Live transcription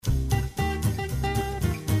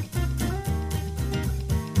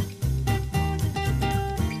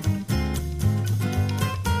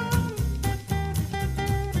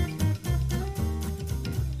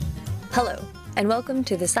Hello, and welcome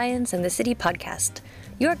to the Science and the City podcast,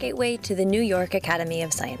 your gateway to the New York Academy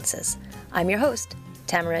of Sciences. I'm your host,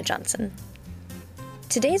 Tamara Johnson.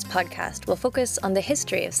 Today's podcast will focus on the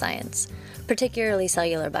history of science, particularly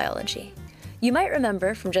cellular biology. You might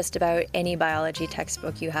remember from just about any biology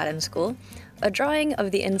textbook you had in school, a drawing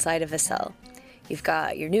of the inside of a cell. You've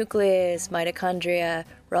got your nucleus, mitochondria,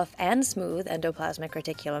 rough and smooth endoplasmic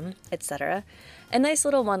reticulum, etc., and nice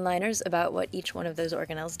little one-liners about what each one of those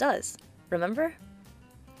organelles does. Remember?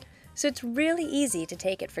 So it's really easy to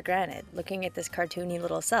take it for granted, looking at this cartoony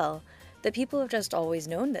little cell, that people have just always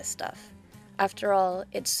known this stuff. After all,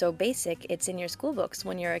 it's so basic it's in your school books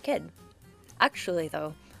when you're a kid. Actually,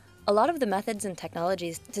 though, a lot of the methods and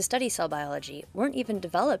technologies to study cell biology weren't even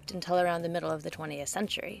developed until around the middle of the 20th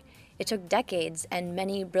century. It took decades and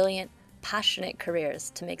many brilliant, passionate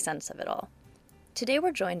careers to make sense of it all. Today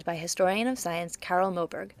we're joined by historian of science Carol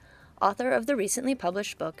Moberg, author of the recently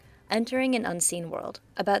published book Entering an Unseen World,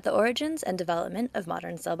 about the origins and development of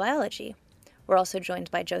modern cell biology. We're also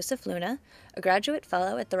joined by Joseph Luna, a graduate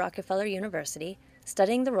fellow at the Rockefeller University,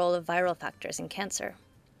 studying the role of viral factors in cancer.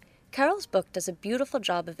 Carol's book does a beautiful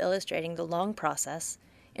job of illustrating the long process,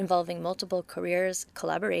 involving multiple careers,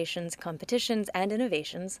 collaborations, competitions, and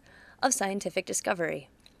innovations, of scientific discovery.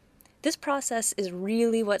 This process is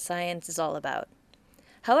really what science is all about.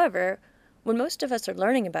 However, when most of us are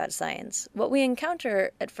learning about science, what we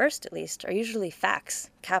encounter, at first at least, are usually facts,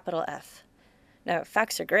 capital F. Now,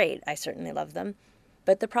 facts are great, I certainly love them,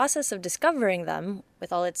 but the process of discovering them,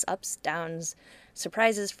 with all its ups, downs,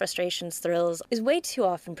 surprises, frustrations, thrills, is way too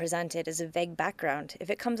often presented as a vague background, if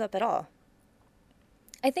it comes up at all.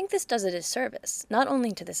 I think this does a disservice, not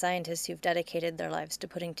only to the scientists who've dedicated their lives to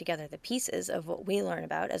putting together the pieces of what we learn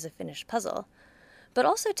about as a finished puzzle, but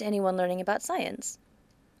also to anyone learning about science.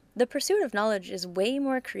 The pursuit of knowledge is way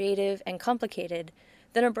more creative and complicated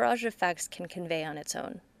than a barrage of facts can convey on its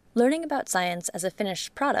own. Learning about science as a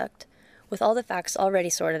finished product, with all the facts already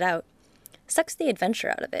sorted out, sucks the adventure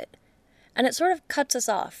out of it, and it sort of cuts us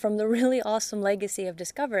off from the really awesome legacy of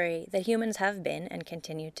discovery that humans have been and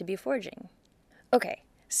continue to be forging. Okay,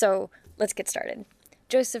 so let's get started.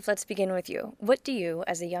 Joseph, let's begin with you. What do you,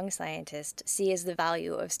 as a young scientist, see as the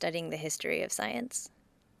value of studying the history of science?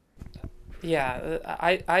 Yeah,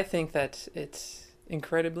 I think that it's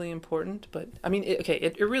incredibly important, but I mean,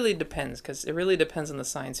 it really depends, because it really depends on the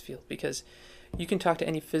science field, because you can talk to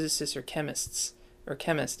any physicists or chemist,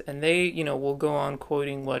 and they, will go on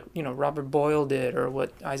quoting what, Robert Boyle did or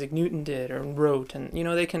what Isaac Newton did or wrote, and,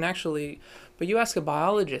 they can actually, but you ask a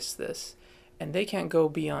biologist this, and they can't go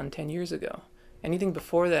beyond 10 years ago. Anything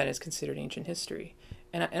before that is considered ancient history.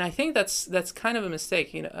 And I think that's kind of a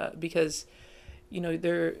mistake, because,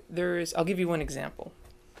 there's, I'll give you one example.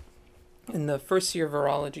 In the first year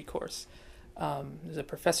virology course, there's a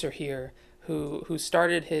professor here who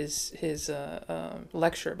started his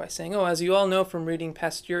lecture by saying, "Oh, as you all know from reading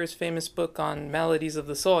Pasteur's famous book on maladies of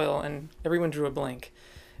the soil," and everyone drew a blank,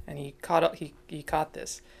 and he caught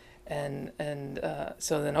this. And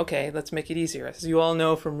so then, okay, let's make it easier. As you all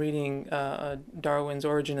know from reading Darwin's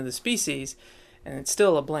Origin of the Species, and it's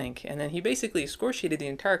still a blank. And then he basically excoriated the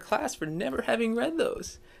entire class for never having read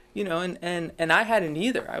those, and I hadn't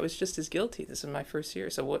either. I was just as guilty. This is my first year.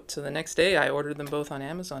 So the next day I ordered them both on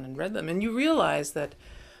Amazon and read them. And you realize that,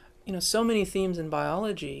 so many themes in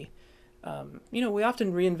biology, we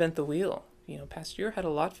often reinvent the wheel. Pasteur had a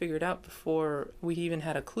lot figured out before we even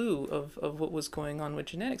had a clue of what was going on with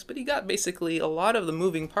genetics, but he got basically a lot of the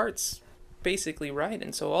moving parts basically right.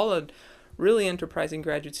 And so all a really enterprising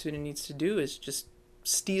graduate student needs to do is just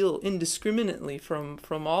steal indiscriminately from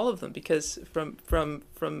all of them, because from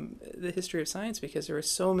the history of science, because there's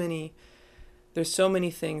so many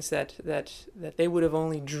things that they would have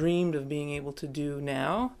only dreamed of being able to do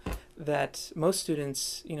now, that most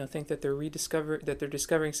students, think that they're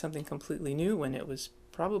discovering something completely new when it was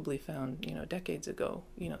probably found, decades ago,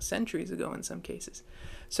 centuries ago in some cases.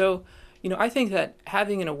 So, I think that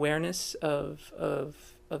having an awareness of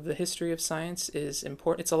the history of science is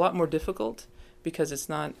important. It's a lot more difficult because it's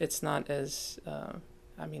not as,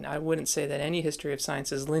 I wouldn't say that any history of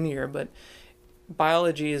science is linear, but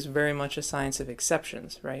biology is very much a science of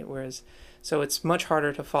exceptions, right? So it's much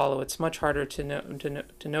harder to follow. It's much harder to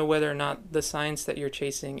know whether or not the science that you're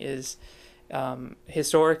chasing is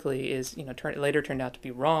historically is later turned out to be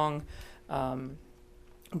wrong.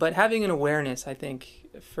 But having an awareness, I think,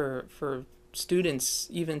 for students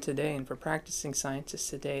even today and for practicing scientists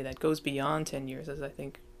today, that goes beyond 10 years, is, I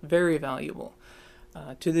think, very valuable.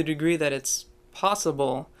 To the degree that it's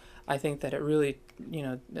possible, I think that it really,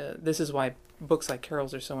 this is why books like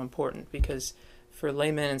Carol's are so important, because for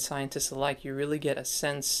laymen and scientists alike, you really get a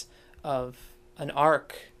sense of an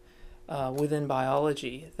arc within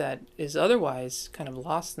biology that is otherwise kind of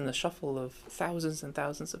lost in the shuffle of thousands and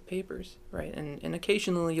thousands of papers, right? And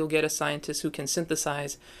occasionally you'll get a scientist who can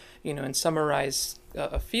synthesize, and summarize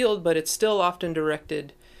a field, but it's still often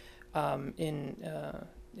directed to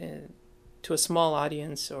a small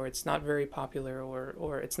audience, or it's not very popular,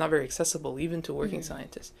 or it's not very accessible even to working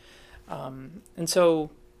scientists. And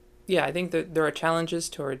so, yeah, I think that there are challenges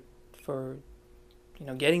for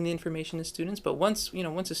getting the information to students, but once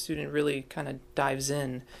a student really kind of dives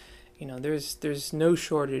in, there's no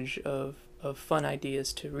shortage of fun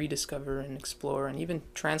ideas to rediscover and explore, and even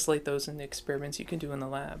translate those into experiments you can do in the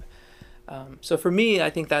lab. So for me, I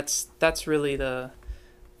think that's really the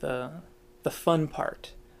fun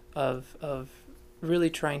part of really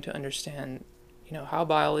trying to understand, how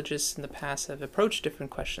biologists in the past have approached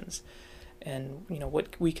different questions, and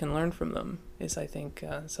what we can learn from them is, I think,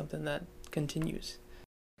 something that continues.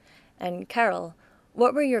 And Carol,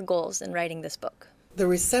 what were your goals in writing this book? The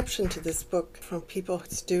reception to this book from people,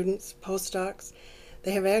 students, postdocs,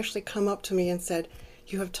 they have actually come up to me and said,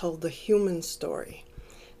 "You have told the human story."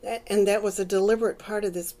 And that was a deliberate part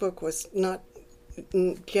of this book, was not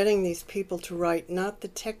getting these people to write not the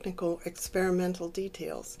technical experimental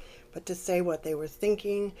details, but to say what they were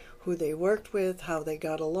thinking, who they worked with, how they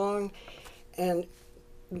got along. And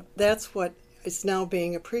that's what is now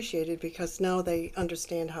being appreciated, because now they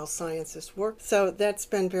understand how scientists work. So that's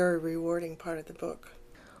been a very rewarding part of the book.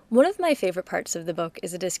 One of my favorite parts of the book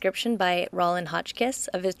is a description by Rollin Hotchkiss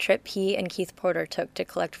of his trip he and Keith Porter took to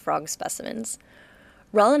collect frog specimens.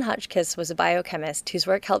 Rollin Hotchkiss was a biochemist whose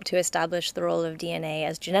work helped to establish the role of DNA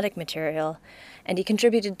as genetic material, and he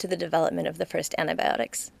contributed to the development of the first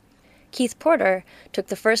antibiotics. Keith Porter took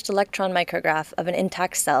the first electron micrograph of an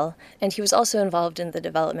intact cell, and he was also involved in the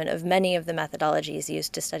development of many of the methodologies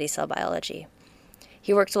used to study cell biology.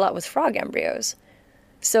 He worked a lot with frog embryos.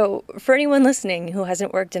 So, for anyone listening who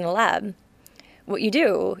hasn't worked in a lab, what you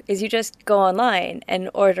do is you just go online and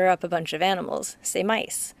order up a bunch of animals, say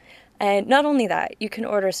mice. And not only that, you can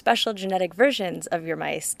order special genetic versions of your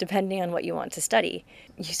mice depending on what you want to study.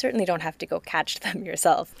 You certainly don't have to go catch them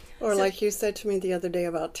yourself. Or like you said to me the other day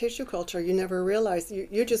about tissue culture, you never realize,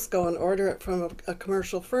 you just go and order it from a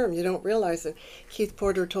commercial firm. You don't realize it. Keith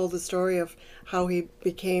Porter told the story of how he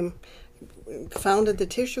founded the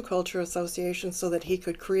Tissue Culture Association so that he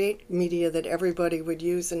could create media that everybody would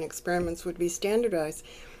use and experiments would be standardized.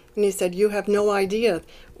 And he said, "You have no idea,"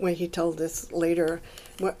 when he told this later,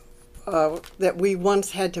 that we once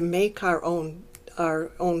had to make our own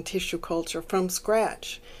tissue culture from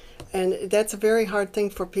scratch. And that's a very hard thing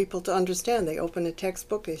for people to understand. They open a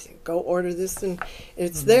textbook, they say, "Go order this," and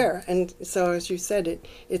it's there. And so, as you said,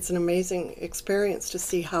 it's an amazing experience to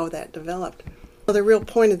see how that developed. Well, the real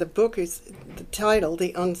point of the book is the title,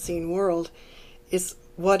 The Unseen World, is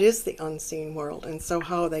what is the unseen world, and so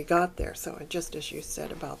how they got there. So just as you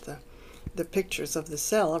said about the pictures of the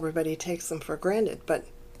cell, everybody takes them for granted, but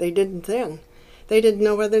they didn't then. They didn't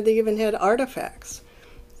know whether they even had artifacts.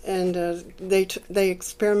 And they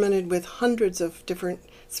experimented with hundreds of different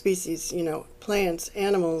species, plants,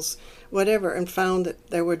 animals, whatever, and found that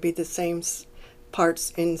there would be the same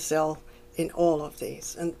parts in cell in all of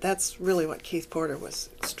these. And that's really what Keith Porter was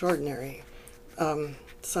extraordinary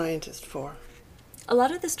scientist for. A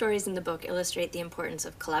lot of the stories in the book illustrate the importance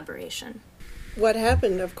of collaboration. What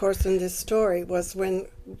happened, of course, in this story was when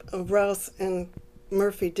Rouse and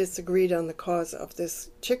Murphy disagreed on the cause of this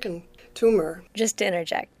chicken tumor. Just to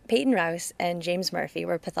interject, Peyton Rouse and James Murphy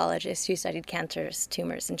were pathologists who studied cancers,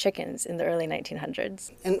 tumors, and chickens in the early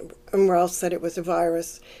 1900s. And Rouse said it was a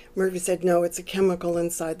virus. Murphy said, no, it's a chemical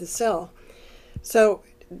inside the cell. So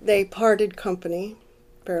they parted company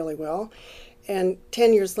fairly well. And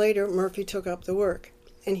 10 years later, Murphy took up the work.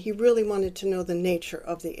 And he really wanted to know the nature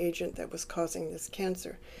of the agent that was causing this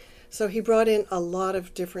cancer. So he brought in a lot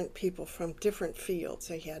of different people from different fields.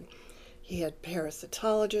 He had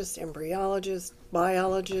parasitologists, embryologists,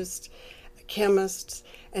 biologists, chemists,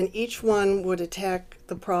 and each one would attack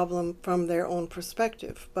the problem from their own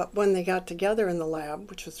perspective. But when they got together in the lab,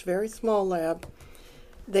 which was a very small lab,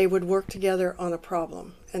 they would work together on a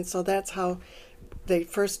problem. And so that's how they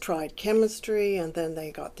first tried chemistry, and then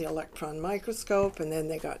they got the electron microscope, and then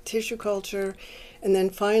they got tissue culture, and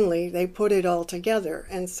then finally they put it all together.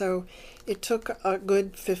 And so it took a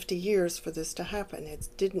good 50 years for this to happen. It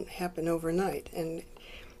didn't happen overnight. And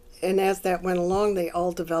as that went along, they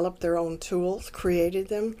all developed their own tools, created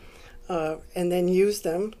them, and then used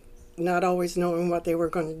them, not always knowing what they were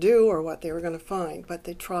going to do or what they were going to find, but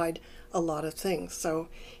they tried a lot of things. So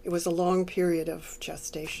it was a long period of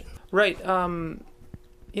gestation. Right.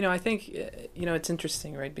 I think, it's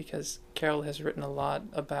interesting, right? Because Carol has written a lot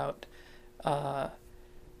about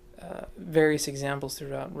various examples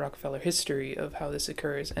throughout Rockefeller history of how this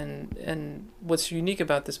occurs, and what's unique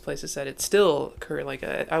about this place is that it still occurs. Like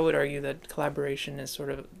I would argue that collaboration is sort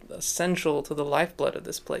of essential to the lifeblood of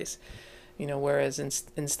this place. Whereas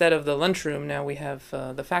instead of the lunchroom, now we have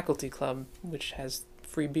the faculty club, which has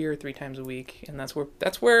free beer 3 times a week, and that's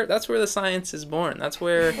where the science is born. That's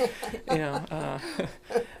where,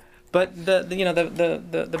 But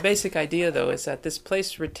the basic idea though is that this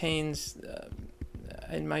place retains,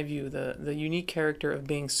 in my view, the unique character of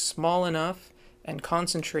being small enough and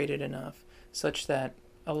concentrated enough such that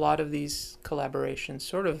a lot of these collaborations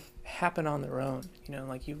sort of happen on their own.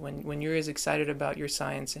 Like when you're as excited about your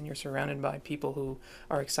science and you're surrounded by people who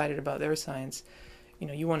are excited about their science,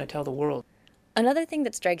 you want to tell the world. Another thing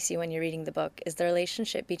that strikes you when you're reading the book is the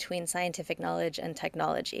relationship between scientific knowledge and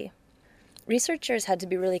technology. Researchers had to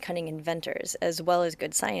be really cunning inventors as well as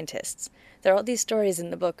good scientists. There are all these stories in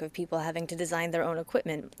the book of people having to design their own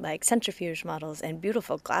equipment, like centrifuge models and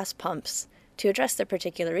beautiful glass pumps, to address their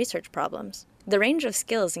particular research problems. The range of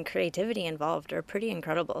skills and creativity involved are pretty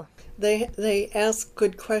incredible. They asked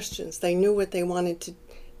good questions. They knew what they wanted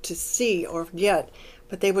to see or get,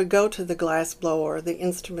 but they would go to the glass blower, the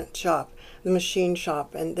instrument shop, the machine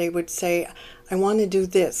shop, and they would say, I want to do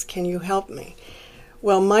this, can you help me?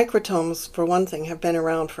 Well, microtomes, for one thing, have been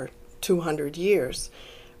around for 200 years,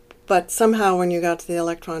 but somehow when you got to the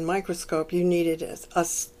electron microscope, you needed a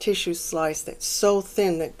tissue slice that's so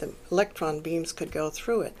thin that the electron beams could go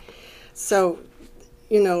through it. So,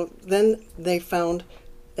 then they found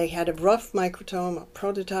they had a rough microtome, a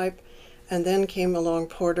prototype, and then came along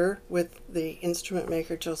Porter with the instrument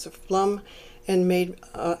maker Joseph Blum and made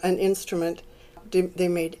an instrument. They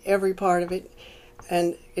made every part of it,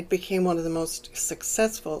 and it became one of the most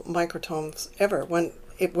successful microtomes ever when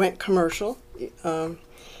it went commercial,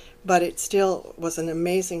 but it still was an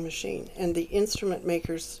amazing machine. And the instrument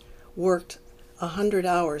makers worked 100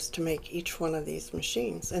 hours to make each one of these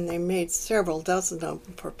machines, and they made several dozen of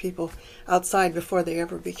them for people outside before they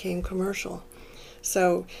ever became commercial.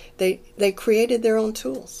 So they created their own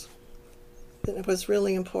tools. It was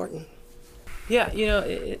really important. Yeah,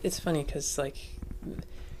 it's funny because like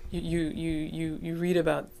you read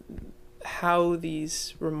about how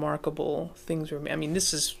these remarkable things were made. I mean,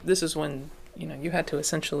 this is when you had to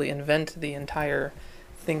essentially invent the entire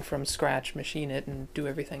thing from scratch, machine it, and do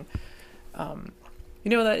everything.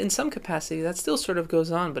 That in some capacity that still sort of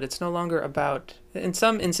goes on, but it's no longer about. In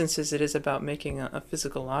some instances, it is about making a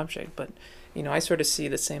physical object, but I sort of see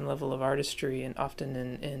the same level of artistry and often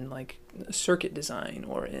in like circuit design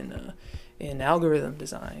or in algorithm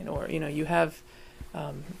design, or you have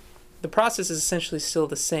the process is essentially still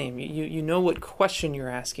the same. You know what question you're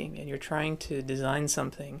asking, and you're trying to design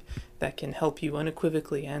something that can help you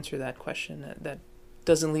unequivocally answer that question that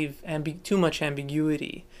doesn't leave too much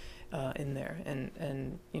ambiguity in there.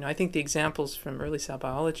 And I think the examples from early cell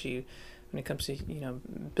biology when it comes to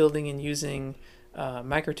building and using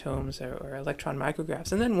microtomes or electron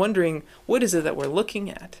micrographs, and then wondering what is it that we're looking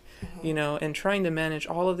at, and trying to manage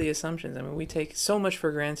all of the assumptions. I mean, we take so much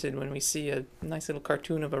for granted when we see a nice little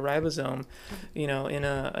cartoon of a ribosome, in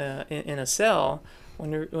a cell.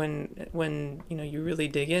 When you really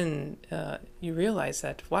dig in, you realize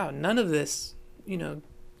that none of this,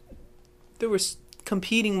 there were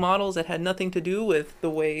competing models that had nothing to do with the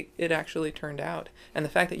way it actually turned out, and the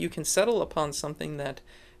fact that you can settle upon something that,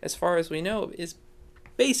 as far as we know, is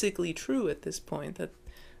basically true at this point, that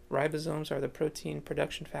ribosomes are the protein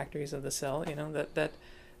production factories of the cell.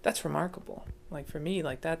 That's remarkable. Like for me,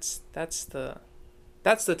 like that's the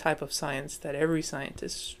type of science that every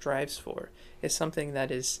scientist strives for. Is something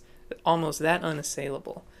that is almost that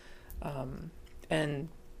unassailable, and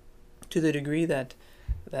to the degree that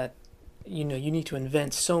you need to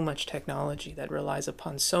invent so much technology that relies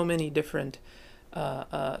upon so many different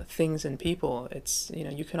things and people. It's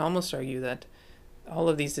you can almost argue that all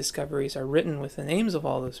of these discoveries are written with the names of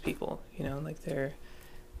all those people. Like they're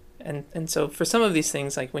and so for some of these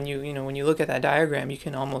things, like when you look at that diagram, you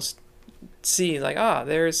can almost see like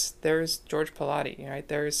there's George Pilati, right?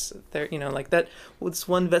 Like that was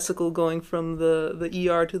one vesicle going from the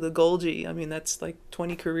ER to the Golgi. I mean, that's like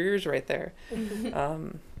 20 careers right there.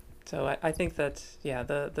 So I think that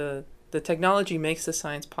the technology makes the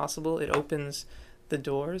science possible. It opens the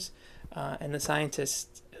doors, and the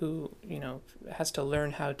scientist who has to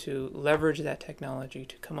learn how to leverage that technology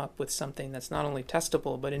to come up with something that's not only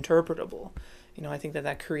testable but interpretable. I think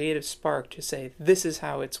that creative spark to say this is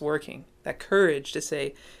how it's working, that courage to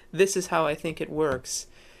say this is how I think it works,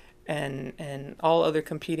 and all other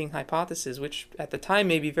competing hypotheses, which at the time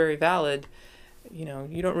may be very valid. You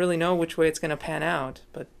don't really know which way it's going to pan out,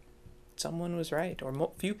 but someone was right,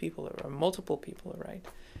 or few people, or multiple people are right.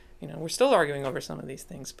 We're still arguing over some of these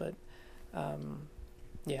things, but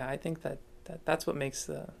yeah, I think that's what makes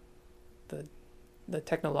the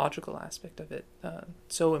technological aspect of it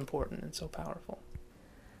so important and so powerful.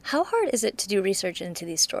 How hard is it to do research into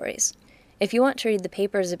these stories? If you want to read the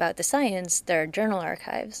papers about the science, there are journal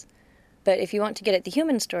archives. But if you want to get at the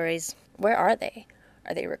human stories, where are they?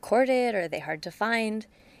 Are they recorded? Are they hard to find?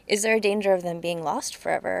 Is there a danger of them being lost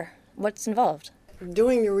forever? What's involved?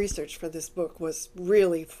 Doing the research for this book was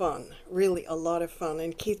really fun, really a lot of fun,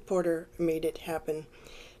 and Keith Porter made it happen.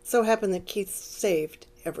 It so happened that Keith saved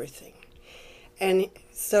everything. And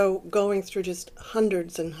so going through just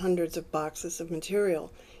hundreds and hundreds of boxes of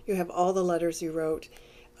material, you have all the letters he wrote,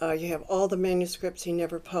 you have all the manuscripts he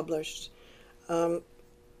never published, and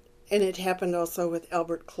it happened also with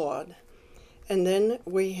Albert Claude. And then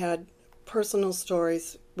we had personal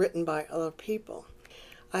stories written by other people.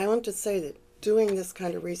 I want to say that doing this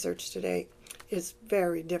kind of research today is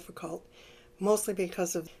very difficult, mostly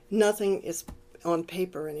because of nothing is on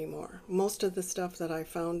paper anymore. Most of the stuff that I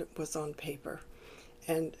found was on paper.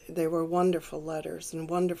 And they were wonderful letters and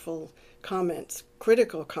wonderful comments,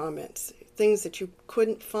 critical comments, things that you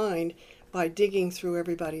couldn't find by digging through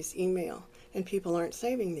everybody's email. And people aren't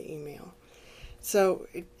saving the email. So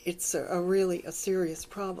it's really a serious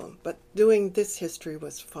problem. But doing this history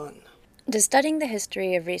was fun. Does studying the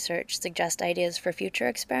history of research suggest ideas for future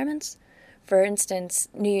experiments? For instance,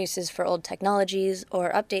 new uses for old technologies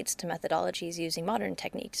or updates to methodologies using modern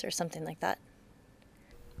techniques or something like that?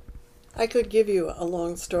 I could give you a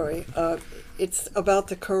long story. It's about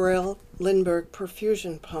the Carrel-Lindbergh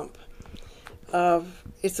perfusion pump.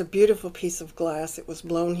 It's a beautiful piece of glass. It was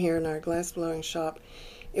blown here in our glass blowing shop.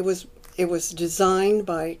 It was designed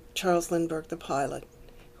by Charles Lindbergh, the pilot,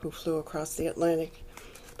 who flew across the Atlantic.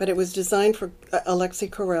 But it was designed for Alexei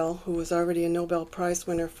Carrel, who was already a Nobel Prize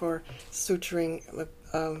winner for suturing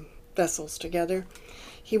vessels together.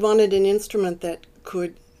 He wanted an instrument that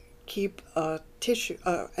could keep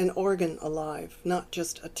an organ alive, not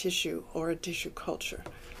just a tissue or a tissue culture.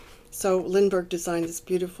 So Lindbergh designed this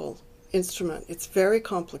beautiful instrument. It's very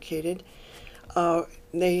complicated.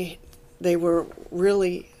 They were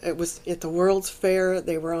really, it was at the World's Fair,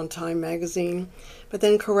 they were on Time magazine, but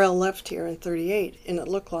then Carrel left here in 1938, and it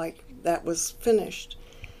looked like that was finished.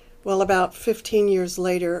 Well, about 15 years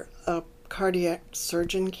later, a cardiac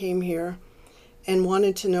surgeon came here and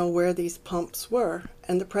wanted to know where these pumps were,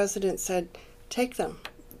 and the president said, "Take them.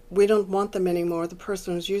 We don't want them anymore. The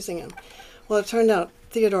person who's using them." Well, it turned out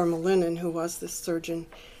Theodore Malinin, who was this surgeon,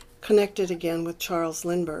 connected again with Charles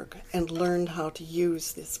Lindbergh and learned how to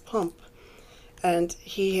use this pump. And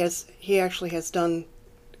he actually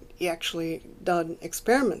done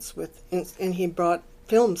experiments with, and he brought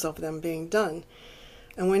films of them being done.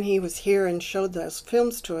 And when he was here and showed those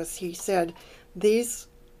films to us, he said, these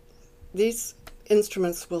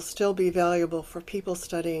instruments will still be valuable for people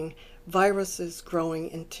studying viruses growing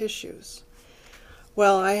in tissues.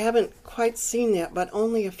 Well, I haven't quite seen that, but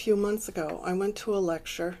only a few months ago I went to a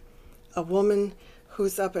lecture, a woman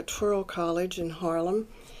who's up at Touro College in Harlem,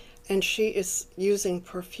 and she is using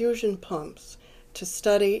perfusion pumps to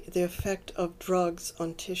study the effect of drugs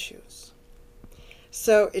on tissues.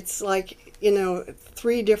 So it's like,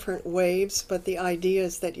 3 different waves, but the idea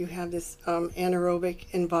is that you have this anaerobic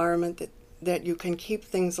environment that you can keep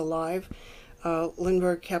things alive.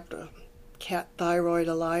 Lindbergh kept a cat thyroid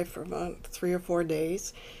alive for about 3 or 4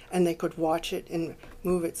 days, and they could watch it and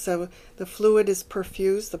move it. So the fluid is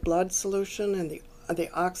perfused, the blood solution and the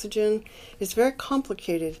oxygen. It's very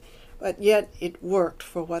complicated, but yet it worked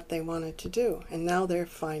for what they wanted to do, and now they're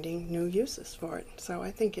finding new uses for it. So I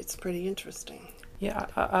think it's pretty interesting. Yeah,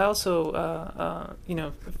 I also,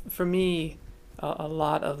 for me, a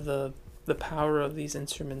lot of the power of these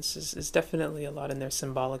instruments is definitely a lot in their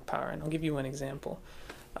symbolic power. And I'll give you one example.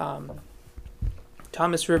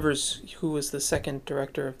 Thomas Rivers, who was the second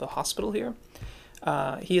director of the hospital here,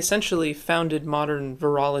 he essentially founded modern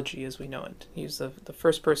virology as we know it. He was the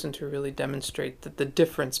first person to really demonstrate the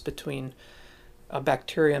difference between a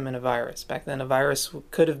bacterium and a virus. Back then, a virus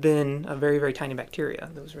could have been a very, very tiny bacteria.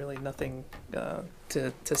 There was really nothing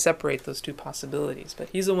to separate those two possibilities. But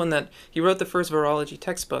he's the one he wrote the first virology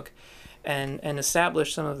textbook and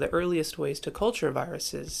established some of the earliest ways to culture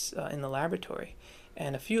viruses in the laboratory.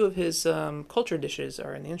 And a few of his culture dishes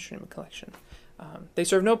are in the instrument collection. They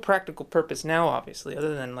serve no practical purpose now, obviously,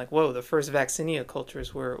 other than the first vaccinia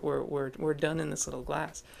cultures were done in this little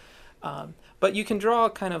glass. But you can draw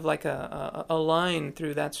kind of like a line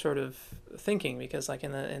through that sort of thinking, because like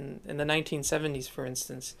in the 1970s, for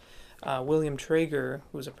instance, William Traeger,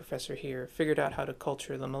 who was a professor here, figured out how to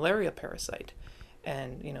culture the malaria parasite,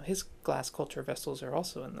 and his glass culture vessels are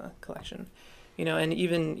also in the collection. And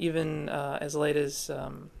even as late as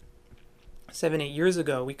 7-8 years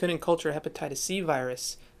ago, we couldn't culture hepatitis C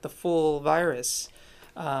virus, the full virus,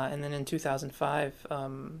 and then in 2005,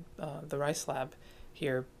 the Rice Lab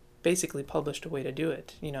here basically published a way to do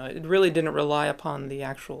it. It really didn't rely upon the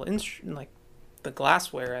actual like the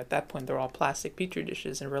glassware. At that point, they're all plastic petri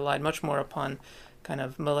dishes, and relied much more upon kind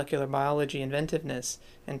of molecular biology inventiveness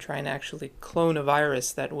and trying to actually clone a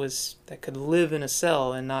virus that could live in a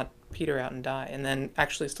cell and not peter out and die, and then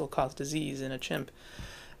actually still cause disease in a chimp.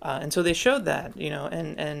 And so they showed that,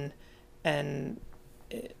 and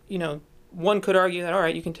one could argue that, all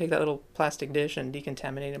right, you can take that little plastic dish and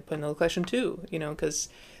decontaminate it and put it in the collection too, because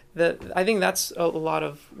I think that's a lot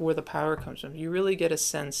of where the power comes from. You really get a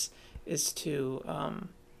sense as to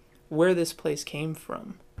where this place came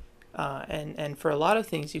from, and for a lot of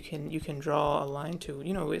things you can draw a line to.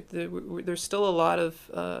 There's still a lot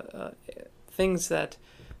of things that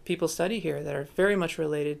people study here that are very much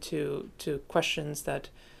related to questions that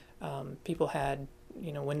people had,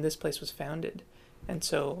 when this place was founded. And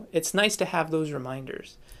so it's nice to have those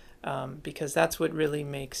reminders, because that's what really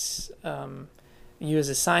makes you as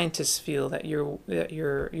a scientist feel that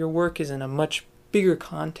your work is in a much bigger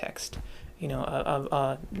context,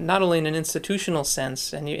 not only in an institutional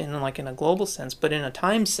sense and in a global sense, but in a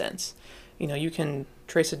time sense. You can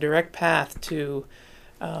trace a direct path to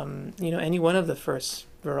any one of the first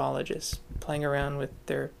virologists playing around with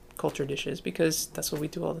their culture dishes, because that's what we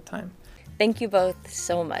do all the time. Thank you both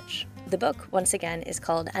so much. The book, once again, is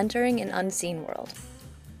called Entering an Unseen World.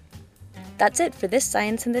 That's it for this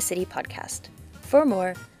Science in the City podcast. For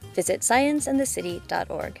more, visit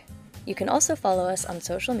scienceandthecity.org. You can also follow us on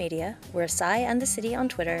social media. We're Sci and the City on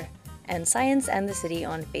Twitter and Science and the City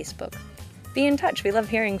on Facebook. Be in touch. We love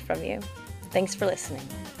hearing from you. Thanks for listening.